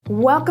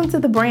Welcome to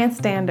the Brand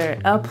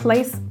Standard, a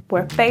place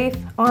where faith,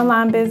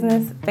 online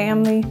business,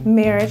 family,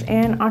 marriage,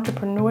 and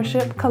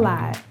entrepreneurship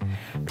collide.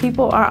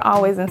 People are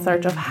always in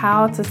search of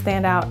how to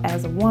stand out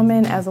as a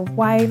woman, as a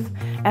wife,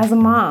 as a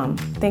mom,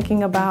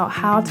 thinking about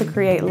how to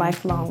create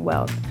lifelong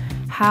wealth,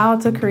 how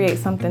to create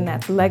something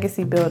that's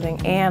legacy building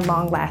and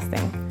long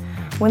lasting.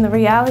 When the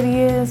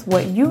reality is,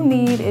 what you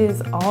need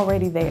is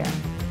already there.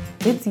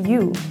 It's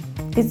you.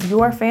 It's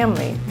your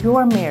family,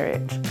 your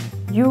marriage.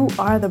 You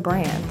are the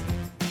brand.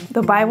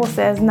 The Bible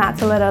says not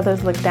to let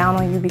others look down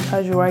on you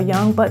because you are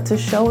young, but to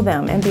show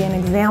them and be an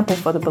example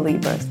for the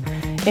believers.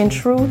 In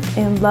truth,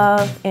 in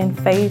love, in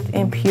faith,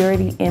 in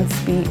purity, in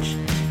speech,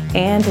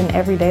 and in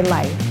everyday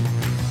life.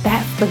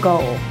 That's the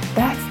goal.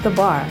 That's the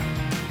bar.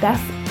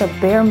 That's the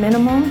bare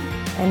minimum,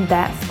 and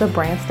that's the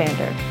brand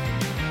standard.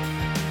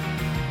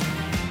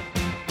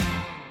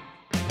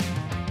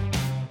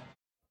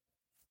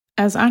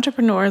 As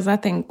entrepreneurs, I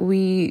think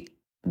we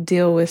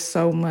deal with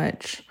so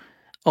much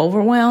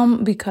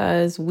overwhelm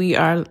because we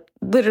are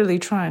literally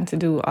trying to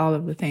do all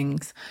of the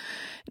things.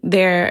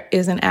 There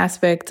is an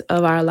aspect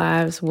of our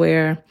lives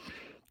where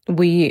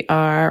we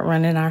are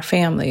running our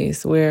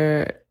families.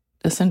 We're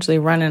essentially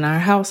running our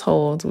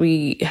households.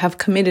 We have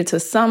committed to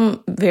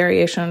some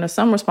variation or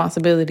some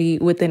responsibility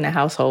within the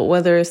household,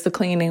 whether it's the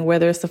cleaning,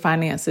 whether it's the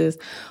finances,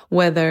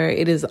 whether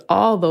it is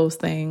all those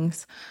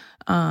things.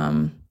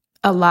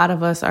 A lot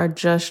of us are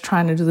just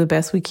trying to do the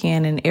best we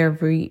can in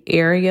every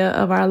area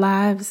of our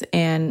lives.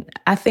 And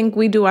I think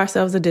we do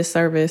ourselves a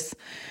disservice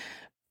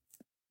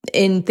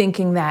in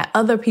thinking that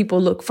other people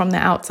look from the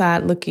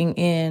outside looking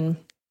in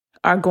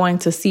are going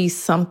to see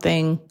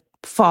something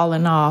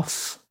falling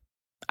off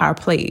our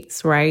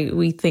plates, right?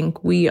 We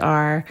think we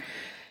are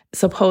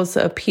supposed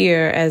to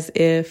appear as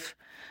if,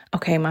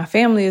 okay, my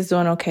family is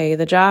doing okay,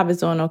 the job is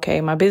doing okay,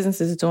 my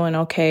business is doing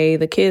okay,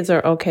 the kids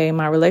are okay,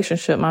 my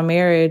relationship, my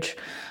marriage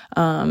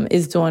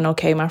is doing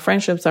okay, my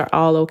friendships are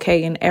all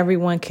okay, and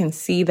everyone can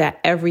see that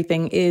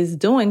everything is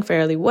doing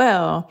fairly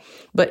well,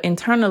 but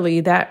internally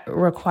that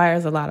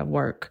requires a lot of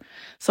work.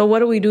 So what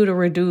do we do to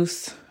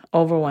reduce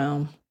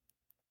overwhelm?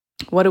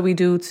 What do we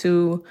do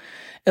to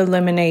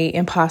eliminate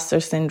imposter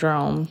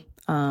syndrome?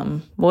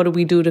 What do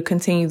we do to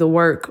continue the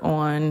work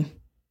on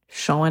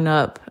showing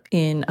up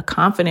in a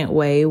confident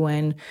way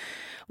when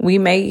we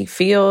may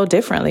feel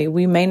differently?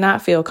 We may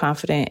not feel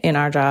confident in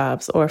our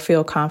jobs or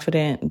feel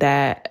confident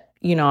that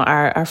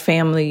our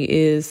family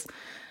is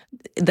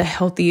the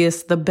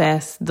healthiest, the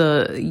best,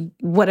 the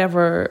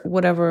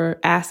whatever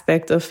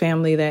aspect of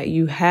family that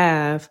you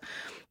have.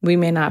 We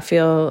may not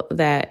feel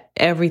that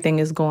everything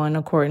is going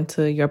according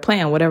to your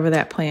plan, whatever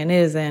that plan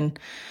is. And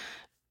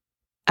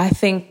I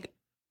think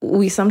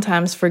we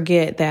sometimes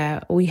forget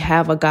that we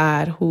have a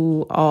God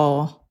who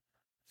all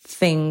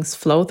things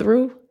flow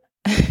through,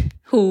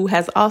 who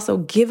has also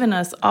given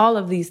us all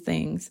of these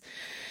things.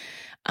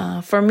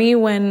 For me,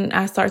 when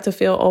I start to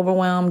feel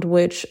overwhelmed,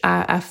 which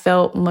I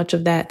felt much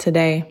of that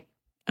today,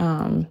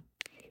 I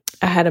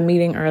had a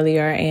meeting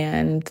earlier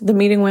and the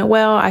meeting went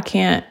well. I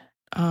can't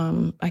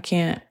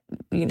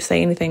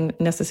say anything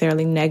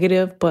necessarily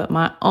negative, but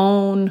my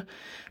own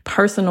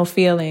personal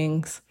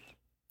feelings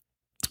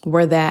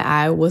were that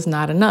I was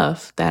not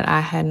enough, that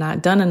I had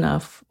not done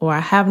enough, or I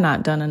have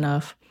not done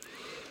enough.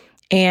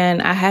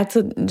 And I had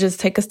to just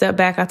take a step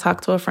back. I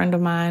talked to a friend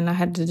of mine. I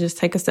had to just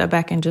take a step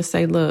back and just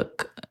say,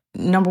 look,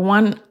 number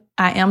one,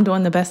 I am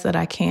doing the best that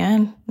I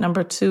can.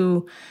 Number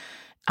two,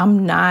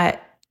 I'm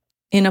not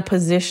in a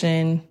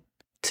position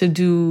to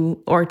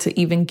do or to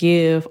even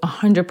give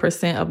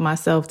 100% of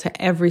myself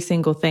to every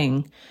single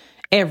thing,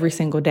 every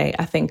single day.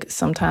 I think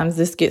sometimes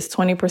this gets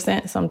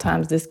 20%,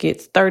 sometimes this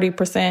gets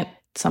 30%,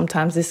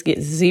 sometimes this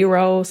gets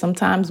 0,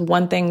 sometimes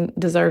one thing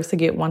deserves to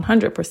get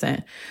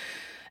 100%.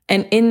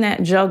 And in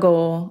that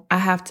juggle, I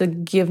have to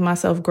give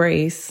myself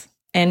grace.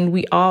 And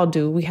we all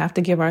do. We have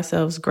to give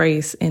ourselves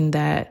grace in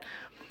that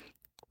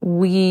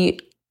we're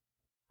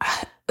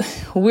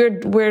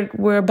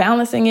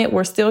balancing it.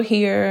 We're still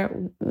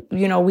here.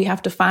 We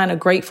have to find a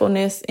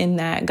gratefulness in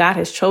that God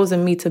has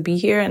chosen me to be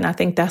here. And I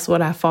think that's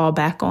what I fall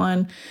back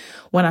on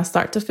when I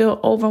start to feel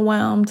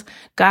overwhelmed.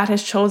 God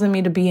has chosen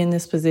me to be in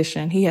this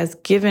position. He has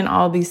given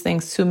all these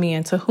things to me,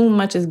 and to whom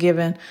much is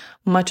given,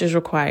 much is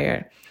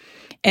required.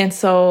 And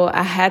so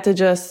I had to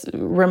just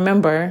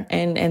remember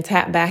and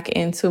tap back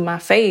into my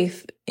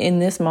faith in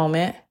this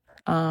moment,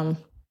 to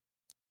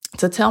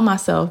tell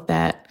myself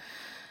that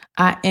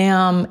I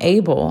am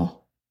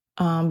able,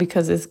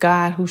 because it's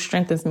God who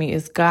strengthens me.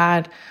 It's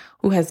God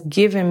who has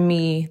given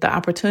me the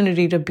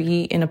opportunity to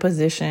be in the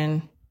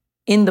position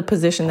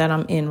that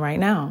I'm in right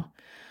now,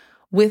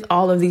 with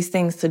all of these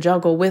things to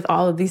juggle, with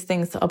all of these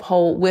things to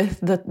uphold,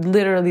 with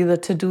literally the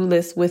to-do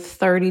list, with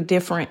 30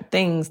 different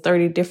things,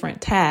 30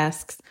 different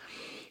tasks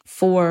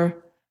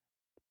for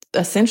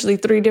essentially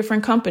 3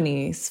 different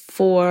companies,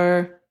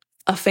 for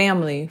a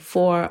family,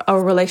 for a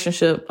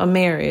relationship, a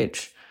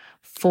marriage,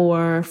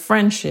 for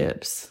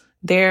friendships.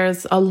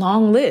 There's a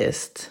long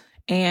list.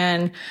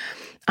 And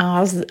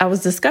I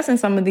was discussing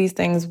some of these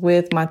things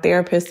with my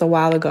therapist a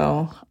while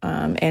ago,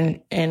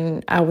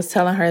 and I was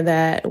telling her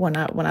that when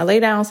I lay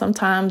down,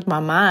 sometimes my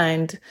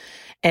mind,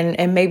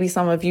 and maybe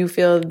some of you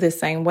feel the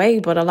same way,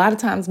 but a lot of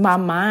times my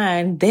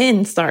mind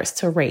then starts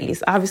to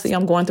race. Obviously,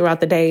 I'm going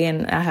throughout the day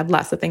and I have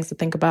lots of things to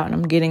think about, and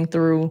I'm getting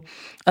through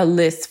a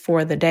list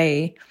for the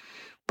day.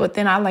 But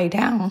then I lay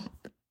down.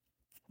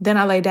 Then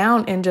I lay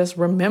down and just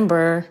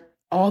remember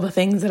all the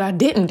things that I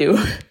didn't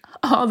do,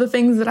 all the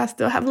things that I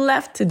still have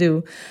left to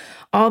do,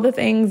 all the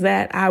things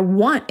that I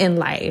want in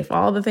life,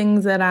 all the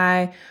things that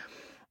I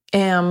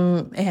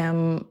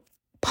am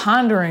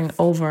pondering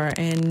over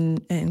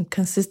and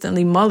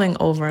consistently mulling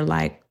over.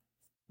 Like,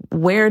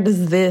 where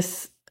does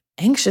this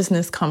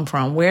anxiousness come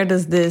from? Where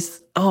does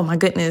this, oh my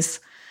goodness,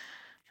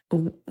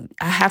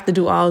 I have to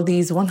do all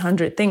these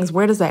 100 things.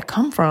 Where does that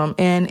come from?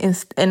 And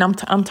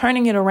I'm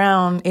turning it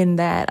around in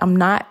that I'm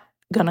not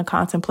going to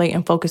contemplate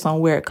and focus on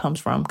where it comes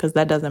from, because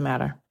that doesn't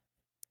matter.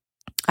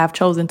 I've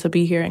chosen to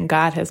be here and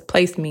God has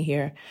placed me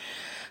here.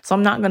 So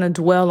I'm not going to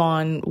dwell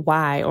on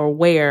why or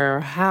where or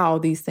how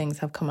these things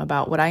have come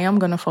about. What I am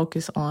going to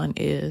focus on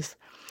is,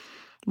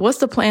 what's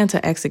the plan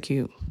to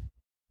execute?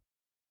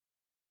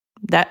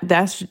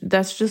 That's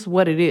just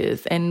what it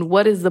is. And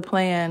what is the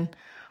plan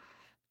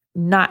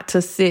not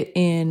to sit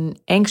in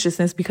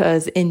anxiousness?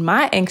 Because in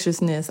my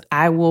anxiousness,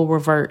 I will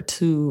revert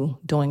to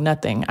doing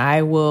nothing.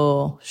 I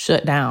will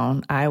shut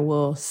down. I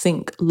will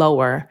sink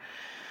lower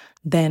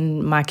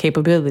than my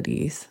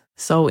capabilities.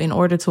 So in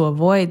order to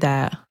avoid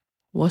that,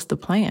 what's the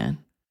plan?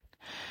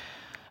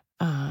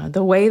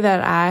 The way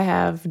that I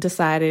have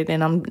decided,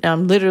 and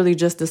I'm literally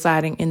just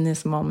deciding in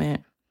this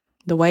moment,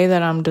 the way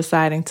that I'm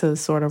deciding to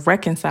sort of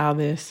reconcile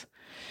this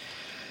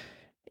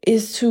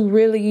is to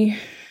really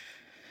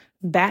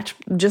batch,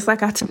 just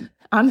like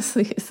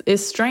honestly,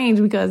 it's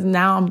strange because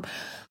now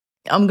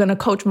I'm going to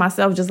coach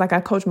myself just like I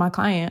coach my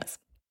clients.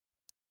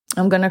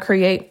 I'm going to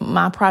create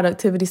my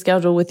productivity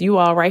schedule with you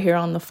all right here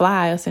on the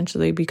fly,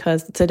 essentially,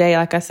 because today,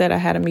 like I said, I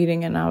had a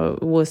meeting and I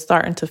was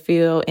starting to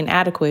feel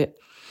inadequate.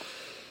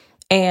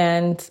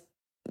 And,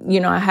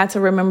 I had to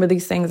remember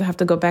these things. I have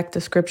to go back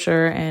to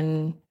scripture.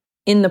 And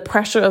in the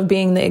pressure of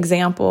being the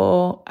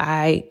example,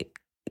 I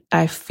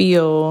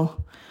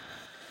feel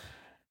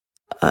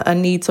a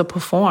need to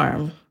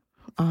perform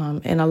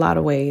in a lot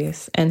of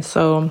ways. And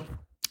so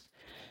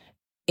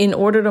in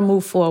order to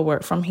move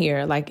forward from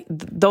here, like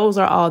those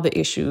are all the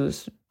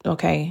issues.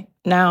 Okay.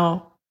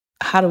 Now,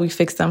 how do we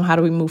fix them? How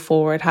do we move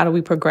forward? How do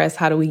we progress?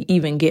 How do we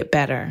even get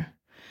better?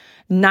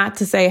 Not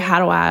to say, how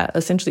do I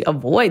essentially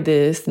avoid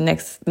this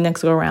next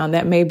go around?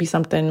 That may be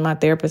something my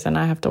therapist and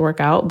I have to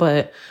work out,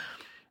 but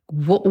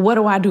what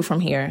do I do from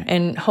here?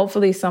 And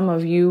hopefully some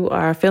of you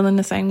are feeling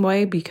the same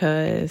way,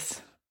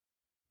 because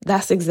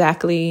that's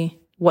exactly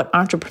what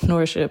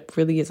entrepreneurship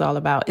really is all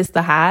about. It's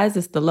the highs,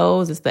 it's the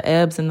lows, it's the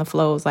ebbs and the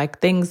flows. Like,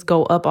 things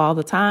go up all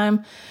the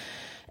time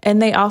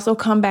and they also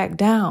come back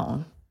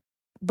down.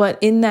 But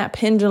in that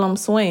pendulum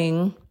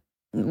swing,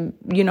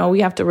 we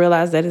have to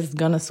realize that it's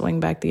going to swing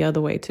back the other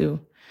way too.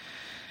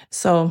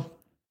 So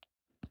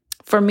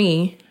for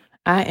me,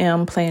 I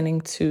am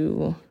planning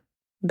to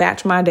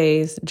batch my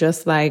days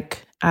just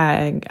like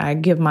I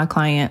give my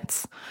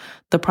clients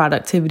the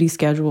productivity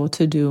schedule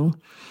to do.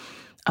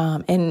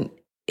 And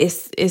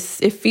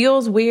it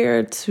feels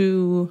weird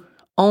to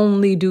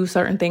only do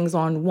certain things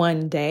on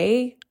one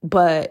day,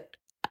 but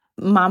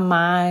my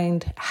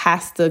mind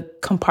has to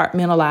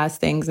compartmentalize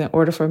things in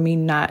order for me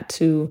not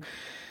to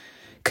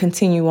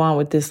continue on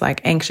with this like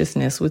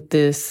anxiousness, with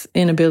this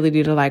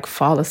inability to like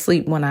fall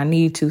asleep when I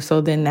need to. So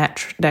then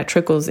that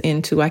trickles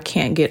into, I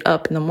can't get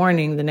up in the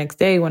morning the next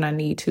day when I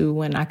need to,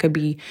 when I could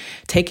be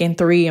taking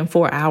 3 and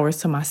 4 hours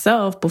to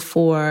myself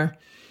before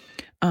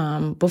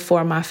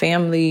my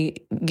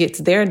family gets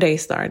their day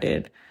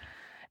started.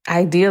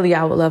 Ideally,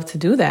 I would love to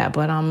do that,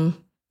 but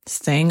I'm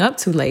staying up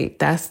too late.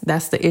 That's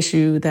the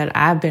issue that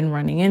I've been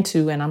running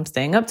into. And I'm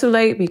staying up too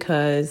late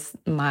because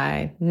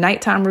my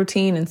nighttime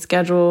routine and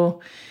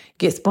schedule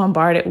gets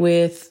bombarded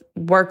with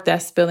work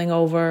that's spilling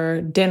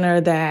over,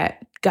 dinner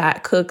that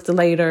got cooked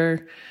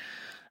later,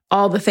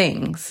 all the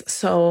things.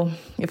 So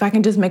if I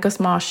can just make a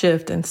small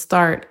shift and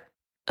start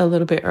a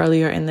little bit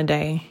earlier in the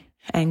day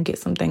and get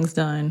some things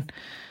done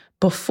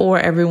before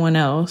everyone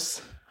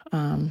else,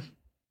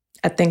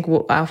 I think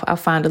I'll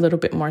find a little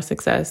bit more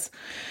success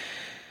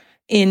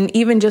in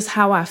even just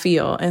how I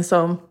feel. And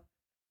so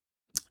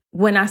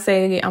when I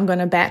say I'm going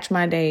to batch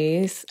my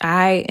days,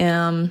 I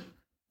am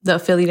the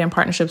affiliate and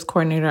partnerships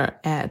coordinator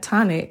at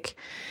Tonic.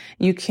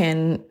 You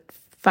can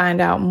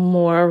find out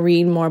more,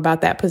 read more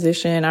about that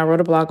position. I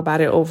wrote a blog about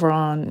it over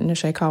on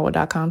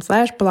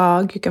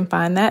nishaecaldwell.com/blog. You can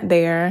find that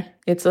there.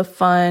 It's a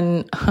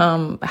fun,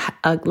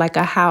 like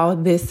a how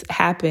this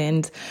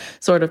happened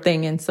sort of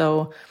thing. And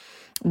so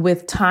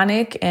with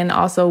Tonic and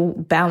also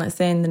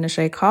balancing the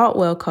Nishae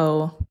Caldwell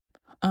Co.,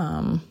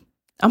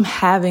 I'm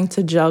having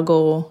to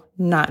juggle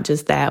not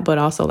just that, but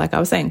also, like I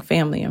was saying,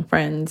 family and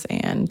friends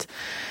and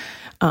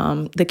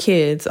the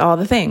kids, all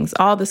the things,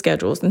 all the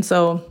schedules. And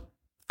so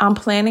I'm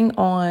planning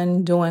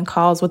on doing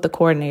calls with the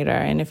coordinator.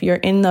 And if you're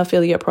in the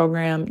affiliate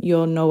program,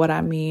 you'll know what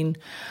I mean.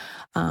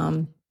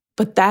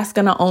 But that's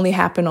going to only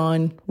happen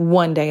on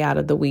one day out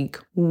of the week,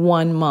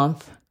 1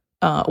 month,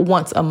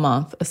 once a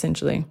month,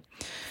 essentially.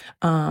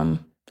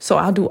 So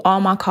I'll do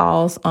all my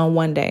calls on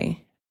one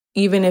day,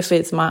 even if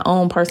it's my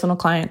own personal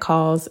client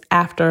calls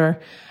after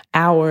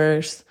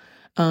hours,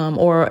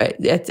 or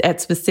at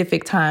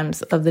specific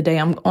times of the day.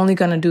 I'm only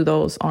going to do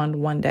those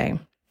on one day.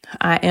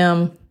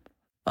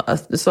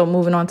 So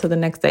moving on to the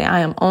next day, I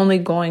am only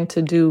going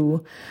to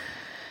do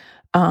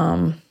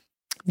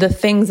the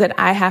things that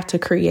I have to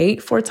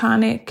create for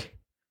Tonic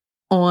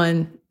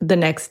on the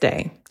next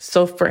day.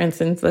 So for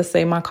instance, let's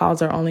say my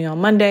calls are only on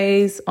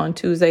Mondays. On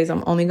Tuesdays,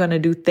 I'm only going to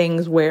do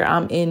things where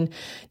I'm in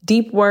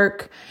deep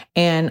work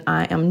and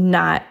I am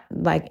not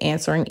like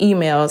answering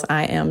emails.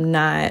 I am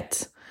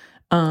not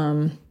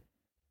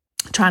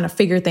trying to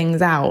figure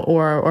things out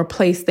or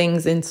place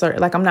things in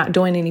like I'm not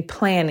doing any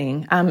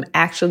planning. I'm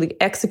actually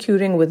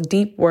executing with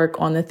deep work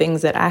on the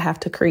things that I have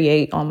to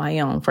create on my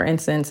own. For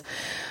instance,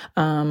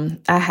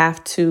 I'm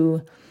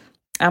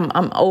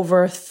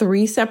over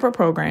 3 separate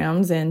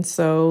programs. And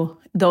so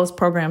those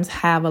programs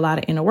have a lot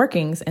of inner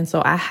workings. And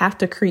so I have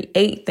to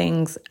create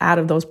things out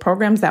of those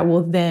programs that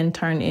will then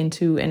turn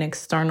into an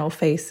external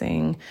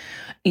facing,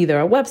 either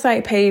a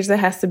website page that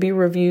has to be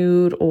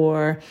reviewed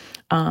or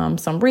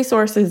some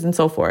resources and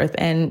so forth.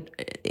 And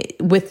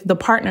with the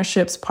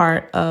partnerships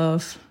part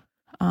of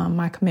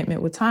my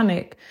commitment with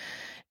Tonic,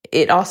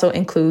 it also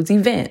includes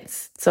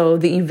events. So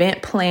the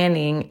event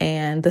planning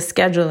and the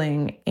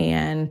scheduling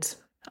and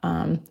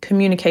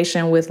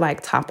communication with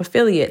like top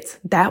affiliates,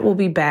 that will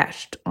be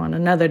batched on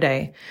another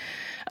day.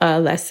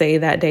 Let's say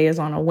that day is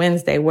on a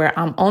Wednesday where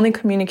I'm only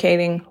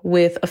communicating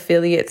with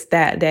affiliates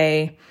that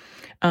day,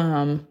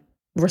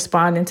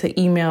 responding to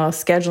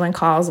emails, scheduling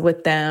calls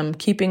with them,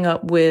 keeping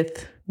up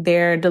with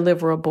their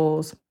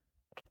deliverables.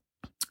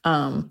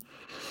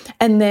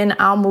 And then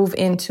I'll move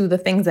into the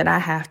things that I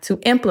have to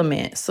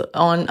implement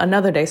on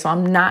another day. So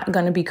I'm not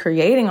going to be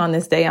creating on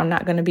this day. I'm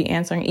not going to be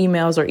answering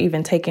emails or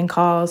even taking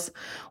calls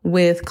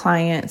with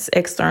clients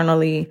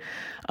externally.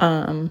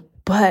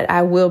 But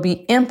I will be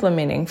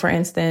implementing. For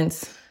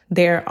instance,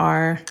 there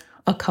are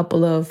a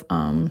couple of,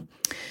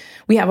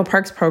 we have a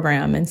perks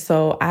program. And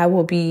so I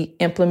will be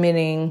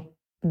implementing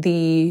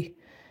the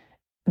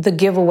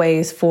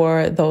giveaways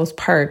for those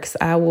perks.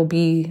 I will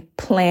be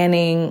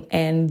planning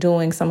and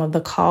doing some of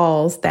the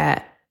calls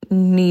that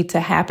need to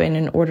happen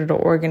in order to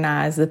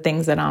organize the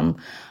things that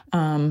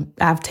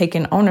I've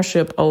taken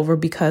ownership over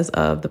because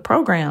of the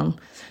programs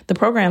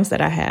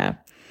that I have.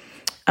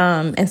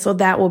 And so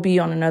that will be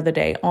on another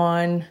day.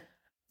 On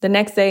the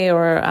next day,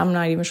 or I'm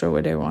not even sure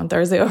what day we're on,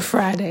 Thursday or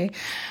Friday.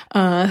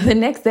 The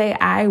next day,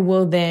 I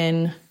will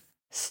then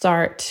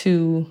start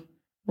to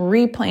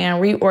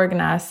replan,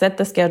 reorganize, set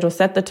the schedule,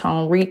 set the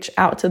tone, reach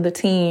out to the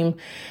team,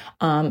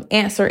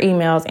 answer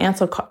emails,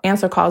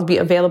 answer calls, be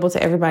available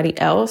to everybody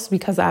else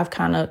because I've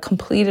kind of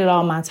completed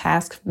all my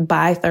tasks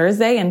by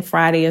Thursday, and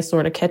Friday is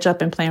sort of catch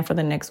up and plan for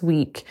the next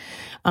week.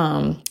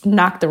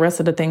 Knock the rest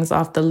of the things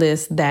off the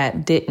list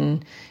that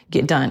didn't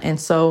get done. And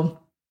so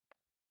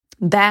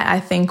that I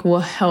think will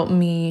help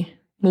me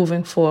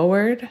moving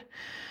forward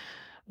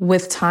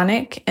with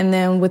Tonic. And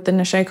then with the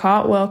Nashay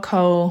Caldwell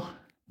Co.,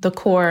 the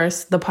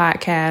course, the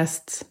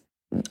podcast,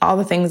 all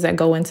the things that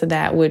go into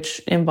that, which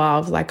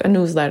involves like a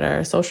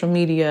newsletter, social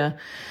media.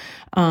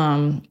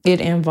 It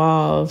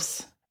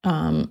involves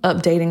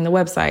updating the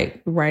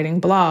website, writing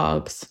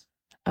blogs,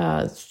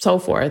 so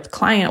forth,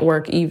 client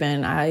work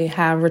even. I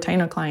have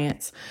retainer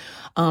clients,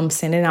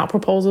 sending out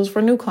proposals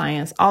for new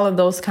clients. All of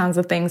those kinds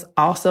of things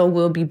also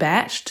will be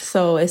batched.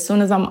 So as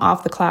soon as I'm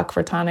off the clock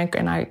for Tonic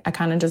and I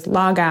kind of just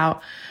log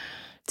out,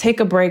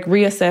 take a break,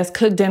 reassess,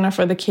 cook dinner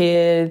for the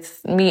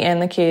kids, me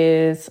and the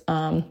kids.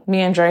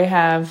 Me and Dre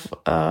have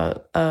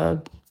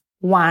a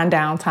wine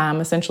down time,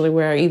 essentially,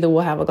 where either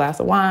we'll have a glass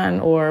of wine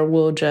or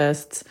we'll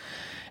just,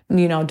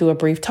 do a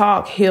brief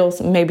talk. He'll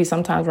maybe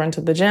sometimes run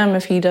to the gym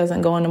if he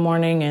doesn't go in the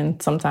morning.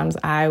 And sometimes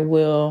I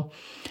will,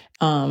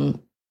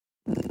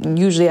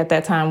 usually at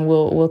that time,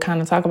 we'll kind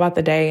of talk about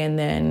the day, and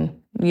then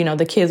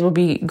the kids will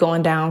be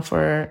going down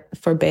for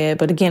bed.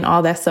 But again,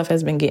 all that stuff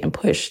has been getting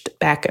pushed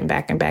back and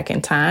back and back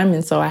in time.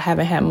 And so I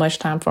haven't had much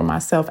time for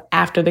myself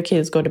after the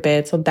kids go to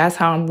bed. So that's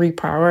how I'm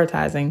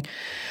reprioritizing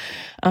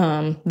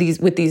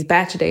these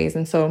batch days.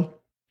 And so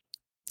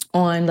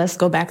let's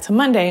go back to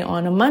Monday.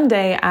 On a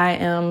Monday, I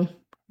am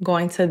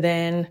going to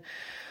then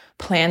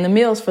plan the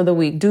meals for the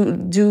week,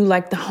 do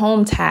like the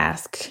home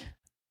tasks,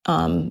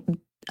 I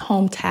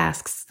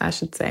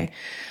should say,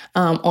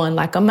 on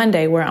like a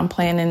Monday where I'm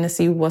planning to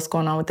see what's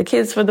going on with the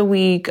kids for the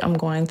week. I'm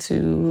going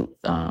to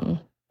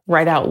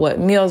write out what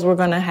meals we're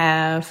going to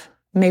have.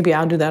 Maybe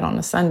I'll do that on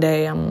a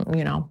Sunday. I'm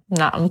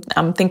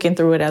thinking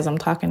through it as I'm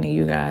talking to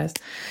you guys.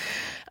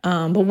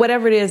 But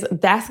whatever it is,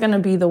 that's going to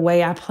be the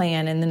way I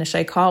plan. And then the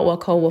Nashay Caldwell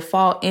Co. will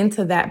fall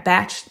into that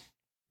batch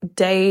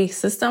day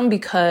system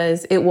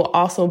because it will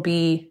also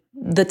be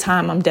the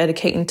time I'm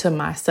dedicating to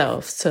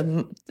myself.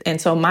 And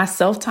so my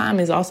self time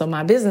is also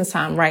my business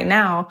time right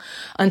now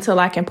until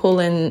I can pull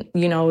in,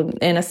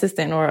 an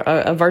assistant or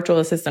a virtual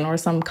assistant or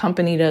some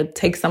company to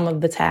take some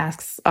of the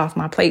tasks off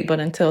my plate. But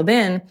until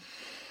then,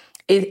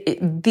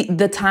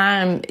 the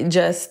time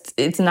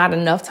it's not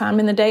enough time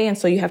in the day. And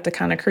so you have to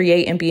kind of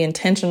create and be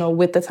intentional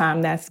with the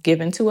time that's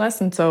given to us.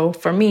 And so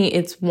for me,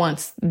 it's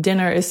once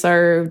dinner is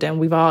served and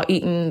we've all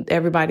eaten,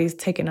 everybody's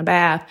taking a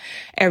bath,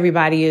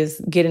 everybody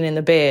is getting in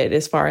the bed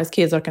as far as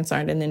kids are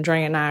concerned. And then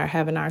Dre and I are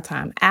having our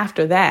time.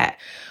 After that,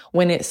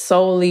 when it's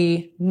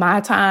solely my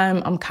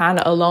time, I'm kind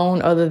of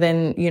alone other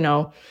than,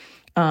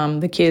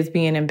 the kids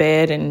being in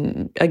bed.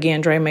 And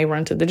again, Dre may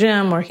run to the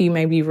gym or he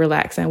may be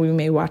relaxing. We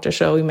may watch a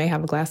show. We may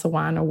have a glass of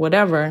wine or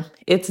whatever.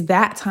 It's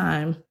that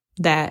time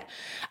that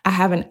I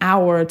have an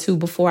hour or two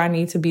before I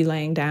need to be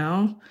laying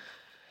down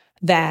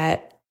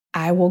that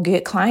I will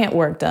get client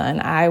work done.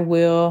 I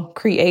will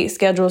create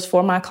schedules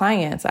for my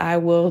clients. I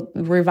will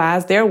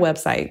revise their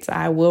websites.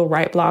 I will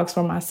write blogs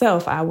for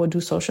myself. I will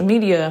do social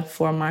media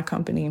for my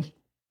company,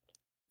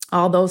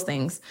 all those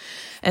things.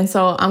 And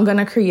so I'm going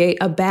to create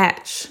a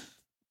batch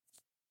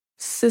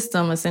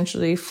system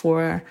essentially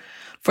for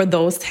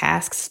those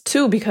tasks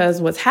too,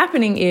 because what's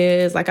happening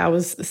is, like I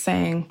was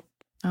saying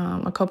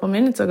a couple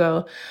minutes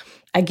ago,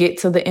 I get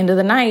to the end of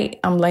the night,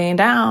 I'm laying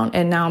down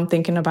and now I'm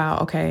thinking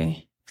about,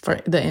 okay, for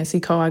the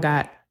NC I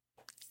got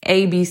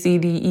A, B, C,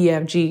 D, E,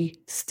 F,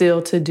 G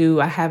still to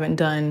do.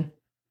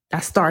 I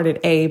started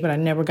A, but I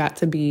never got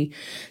to B.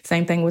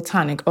 Same thing with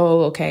tonic.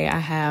 Oh, okay.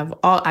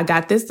 I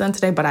got this done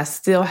today, but I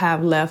still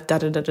have left da,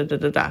 da, da, da, da,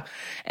 da, da.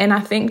 And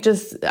I think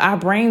just our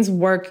brains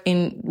work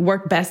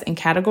best in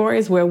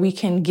categories where we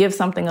can give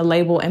something a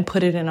label and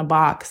put it in a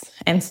box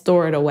and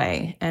store it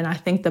away. And I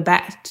think the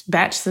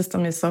batch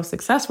system is so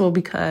successful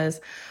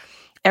because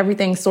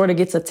everything sort of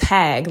gets a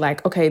tag,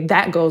 like, okay,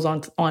 that goes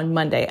on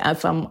Monday.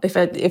 If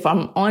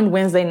I'm on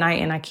Wednesday night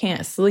and I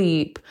can't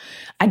sleep,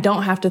 I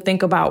don't have to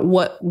think about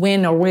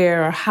when or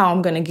where or how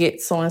I'm going to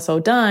get so-and-so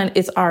done.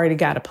 It's already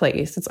got a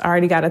place. It's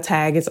already got a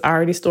tag. It's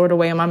already stored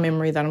away in my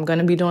memory that I'm going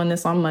to be doing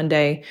this on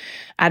Monday.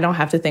 I don't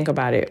have to think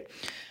about it.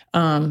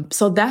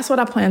 So that's what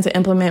I plan to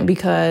implement,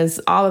 because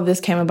all of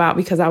this came about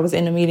because I was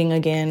in a meeting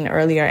again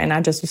earlier and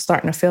I just was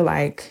starting to feel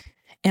like,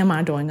 am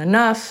I doing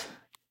enough?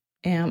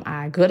 Am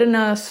I good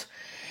enough?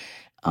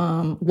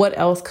 What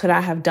else could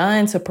I have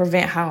done to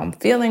prevent how I'm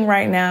feeling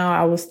right now?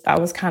 I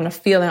was kind of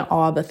feeling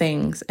all the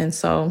things. And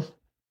so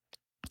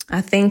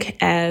I think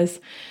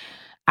as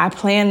I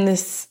plan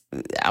this,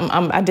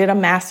 I did a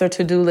master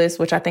to-do list,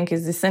 which I think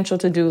is essential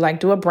to do, like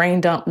do a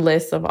brain dump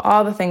list of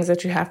all the things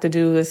that you have to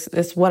do.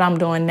 Is what I'm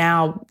doing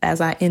now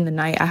as I end the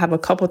night. I have a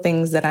couple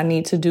things that I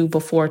need to do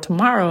before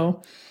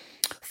tomorrow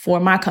for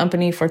my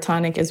company, for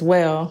Tonic as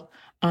well.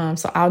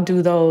 So I'll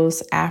do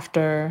those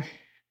after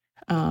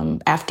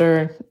the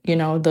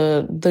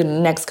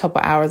next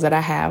couple hours that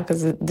I have,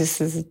 because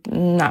this is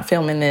not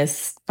filming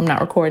this. I'm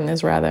not recording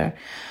this rather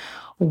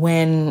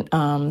when,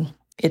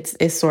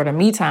 it's sort of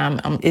me time.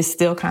 It's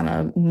still kind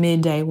of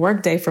midday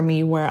work day for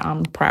me where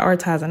I'm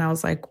prioritizing. I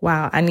was like,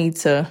 wow, I need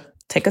to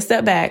take a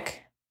step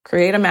back,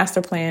 create a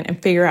master plan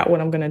and figure out what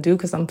I'm going to do,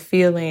 because I'm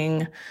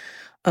feeling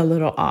a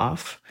little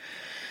off.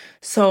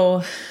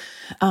 So,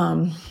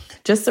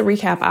 just to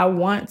recap, I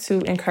want to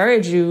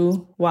encourage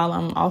you, while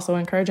I'm also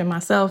encouraging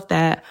myself,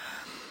 that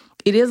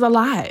it is a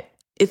lot.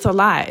 It's a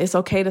lot. It's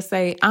okay to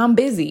say, I'm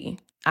busy.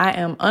 I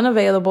am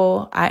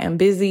unavailable. I am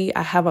busy.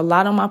 I have a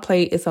lot on my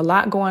plate. It's a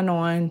lot going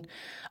on.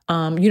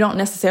 You don't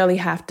necessarily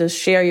have to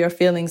share your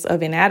feelings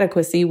of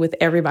inadequacy with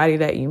everybody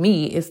that you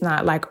meet. It's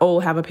not like, oh,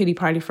 have a pity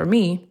party for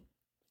me.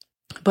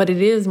 But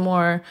it is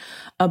more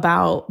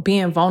about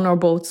being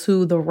vulnerable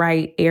to the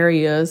right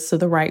areas, to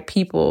the right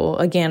people.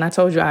 Again, I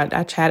told you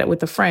I chatted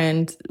with a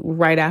friend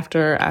right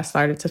after I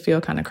started to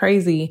feel kind of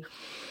crazy.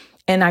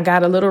 And I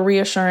got a little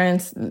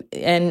reassurance.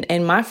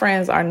 And my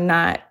friends are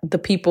not the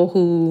people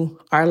who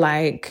are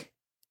like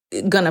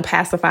gonna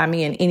pacify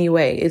me in any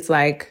way. It's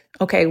like,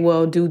 okay,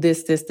 well, do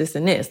this, this, this,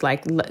 and this.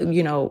 Like,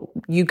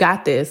 you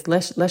got this.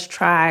 Let's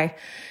try.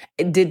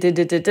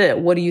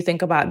 What do you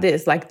think about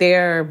this? Like,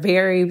 they're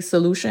very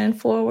solution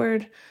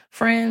forward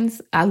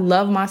friends. I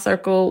love my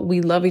circle.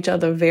 We love each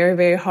other very,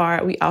 very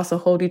hard. We also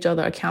hold each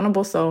other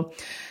accountable. So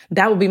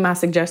that would be my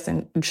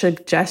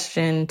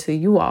suggestion to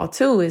you all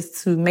too,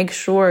 is to make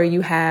sure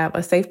you have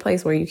a safe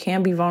place where you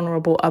can be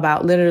vulnerable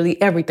about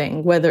literally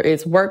everything, whether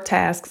it's work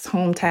tasks,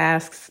 home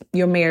tasks,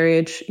 your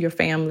marriage, your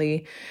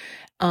family.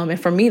 And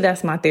for me,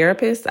 that's my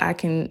therapist. I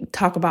can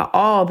talk about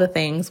all the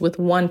things with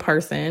one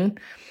person.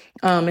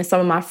 And some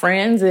of my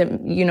friends, your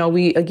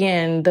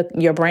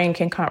brain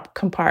can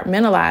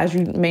compartmentalize.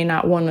 You may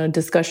not want to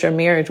discuss your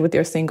marriage with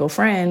your single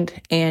friend,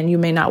 and you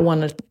may not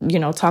want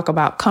to, talk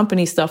about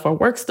company stuff or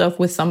work stuff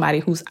with somebody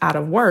who's out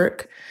of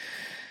work.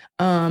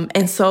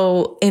 And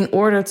so in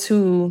order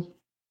to,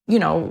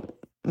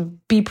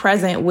 be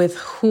present with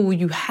who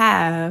you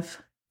have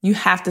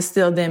to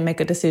still then make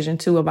a decision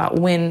too about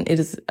when it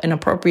is an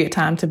appropriate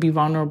time to be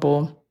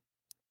vulnerable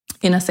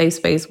in a safe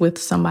space with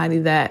somebody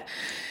that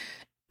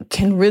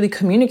can really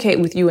communicate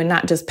with you and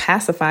not just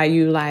pacify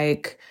you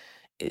like,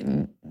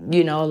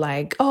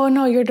 like, oh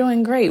no, you're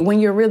doing great, when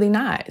you're really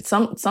not.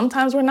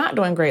 Sometimes we're not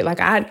doing great. Like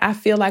I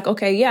feel like,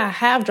 okay, yeah, I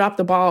have dropped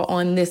the ball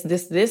on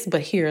this,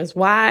 but here's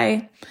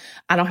why.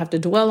 I don't have to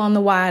dwell on the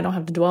why. I don't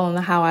have to dwell on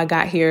the how I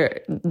got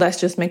here. Let's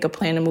just make a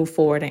plan to move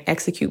forward and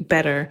execute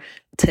better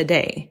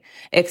today.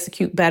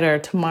 Execute better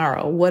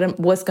tomorrow.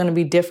 What's going to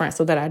be different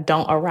so that I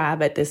don't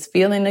arrive at this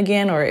feeling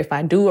again? Or if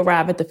I do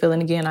arrive at the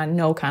feeling again, I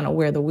know kind of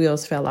where the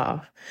wheels fell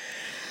off.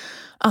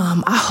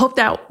 I hope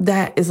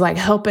that is like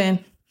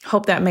helping.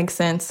 Hope that makes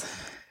sense.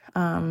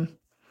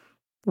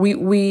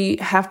 We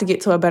have to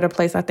get to a better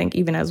place, I think,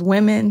 even as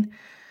women,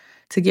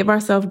 to give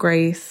ourselves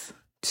grace,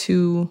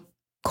 to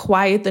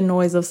quiet the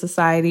noise of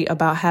society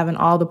about having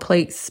all the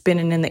plates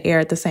spinning in the air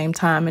at the same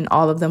time and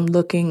all of them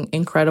looking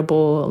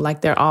incredible,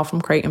 like they're all from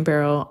Crate and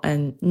Barrel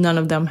and none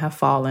of them have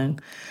fallen.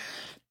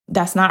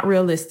 That's not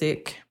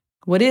realistic.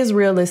 What is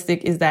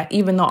realistic is that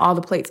even though all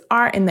the plates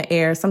are in the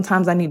air,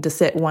 sometimes I need to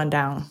set one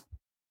down.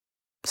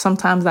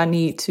 Sometimes I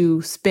need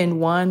to spin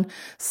one,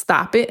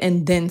 stop it,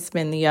 and then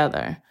spin the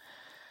other.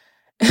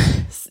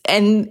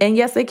 and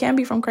yes, they can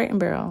be from Crate and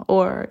Barrel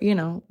or,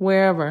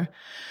 wherever.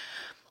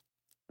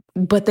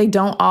 But they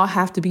don't all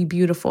have to be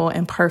beautiful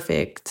and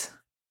perfect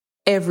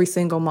every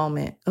single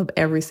moment of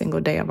every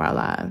single day of our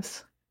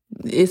lives.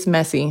 It's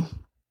messy.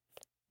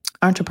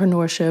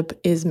 Entrepreneurship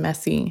is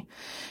messy.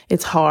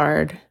 It's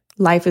hard.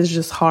 Life is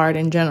just hard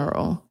in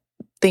general.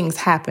 Things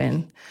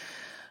happen.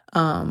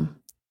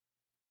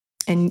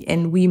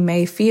 And we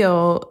may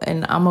feel,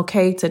 and I'm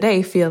okay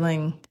today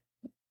feeling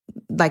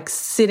like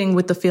sitting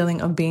with the feeling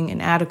of being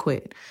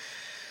inadequate.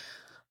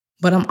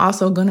 But I'm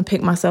also going to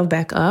pick myself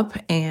back up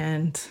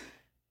and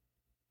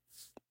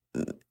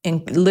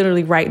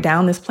literally write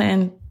down this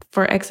plan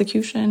for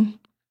execution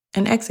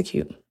and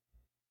execute.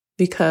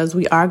 Because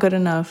we are good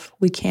enough.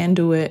 We can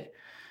do it.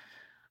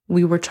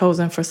 We were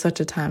chosen for such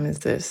a time as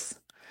this.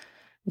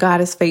 God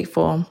is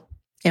faithful,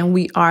 and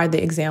we are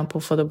the example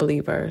for the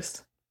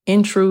believers.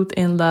 In truth,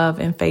 in love,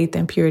 in faith,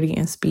 in purity,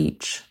 in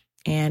speech,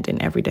 and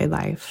in everyday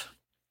life.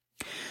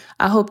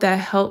 I hope that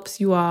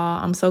helps you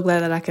all. I'm so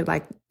glad that I could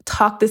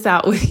talk this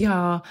out with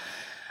y'all.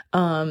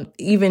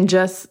 Even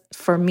just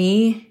for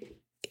me,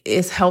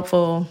 it's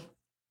helpful.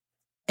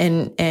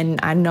 And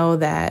I know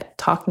that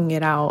talking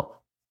it out,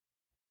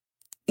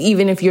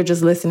 even if you're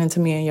just listening to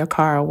me in your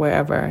car or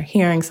wherever,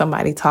 hearing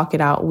somebody talk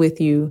it out with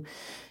you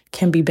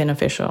can be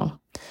beneficial.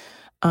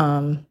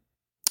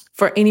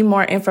 For any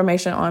more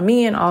information on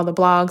me and all the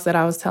blogs that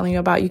I was telling you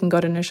about, you can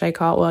go to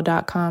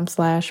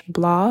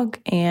NashaeCaldwell.com/blog.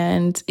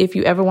 And if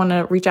you ever want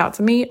to reach out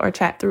to me or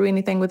chat through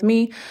anything with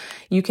me,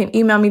 you can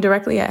email me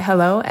directly at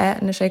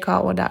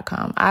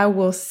hello@NashaeCaldwell.com. I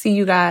will see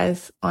you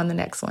guys on the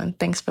next one.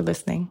 Thanks for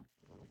listening.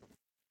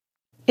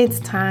 It's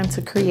time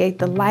to create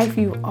the life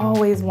you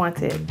always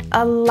wanted,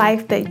 a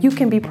life that you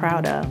can be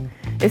proud of.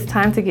 It's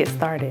time to get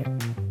started.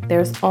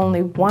 There's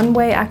only one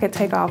way I could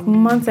take off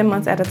months and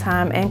months at a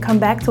time and come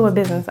back to a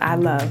business I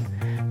love.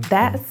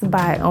 That's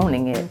by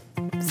owning it.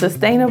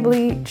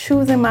 Sustainably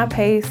choosing my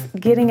pace,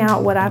 getting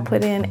out what I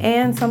put in,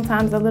 and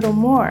sometimes a little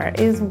more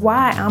is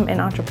why I'm an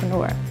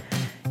entrepreneur.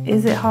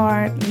 Is it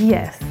hard?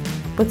 Yes.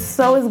 But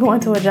so is going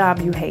to a job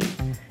you hate.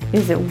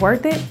 Is it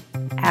worth it?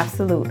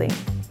 Absolutely.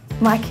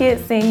 My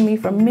kids seeing me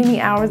for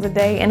many hours a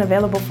day and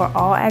available for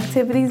all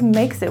activities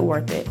makes it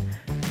worth it.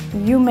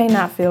 You may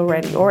not feel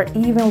ready or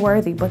even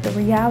worthy, but the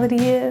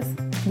reality is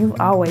you've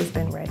always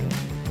been ready.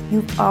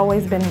 You've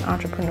always been an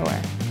entrepreneur.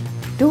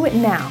 Do it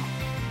now.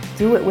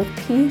 Do it with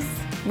peace,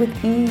 with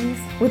ease,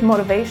 with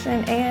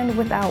motivation, and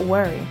without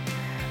worry.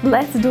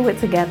 Let's do it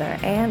together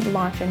and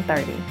launch in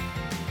 30.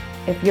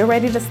 If you're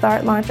ready to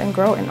start, launch, and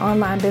grow an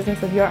online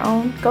business of your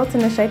own, go to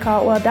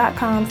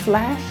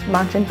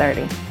NashaeCaldwell.com/launch in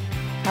 30.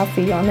 I'll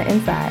see you on the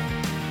inside.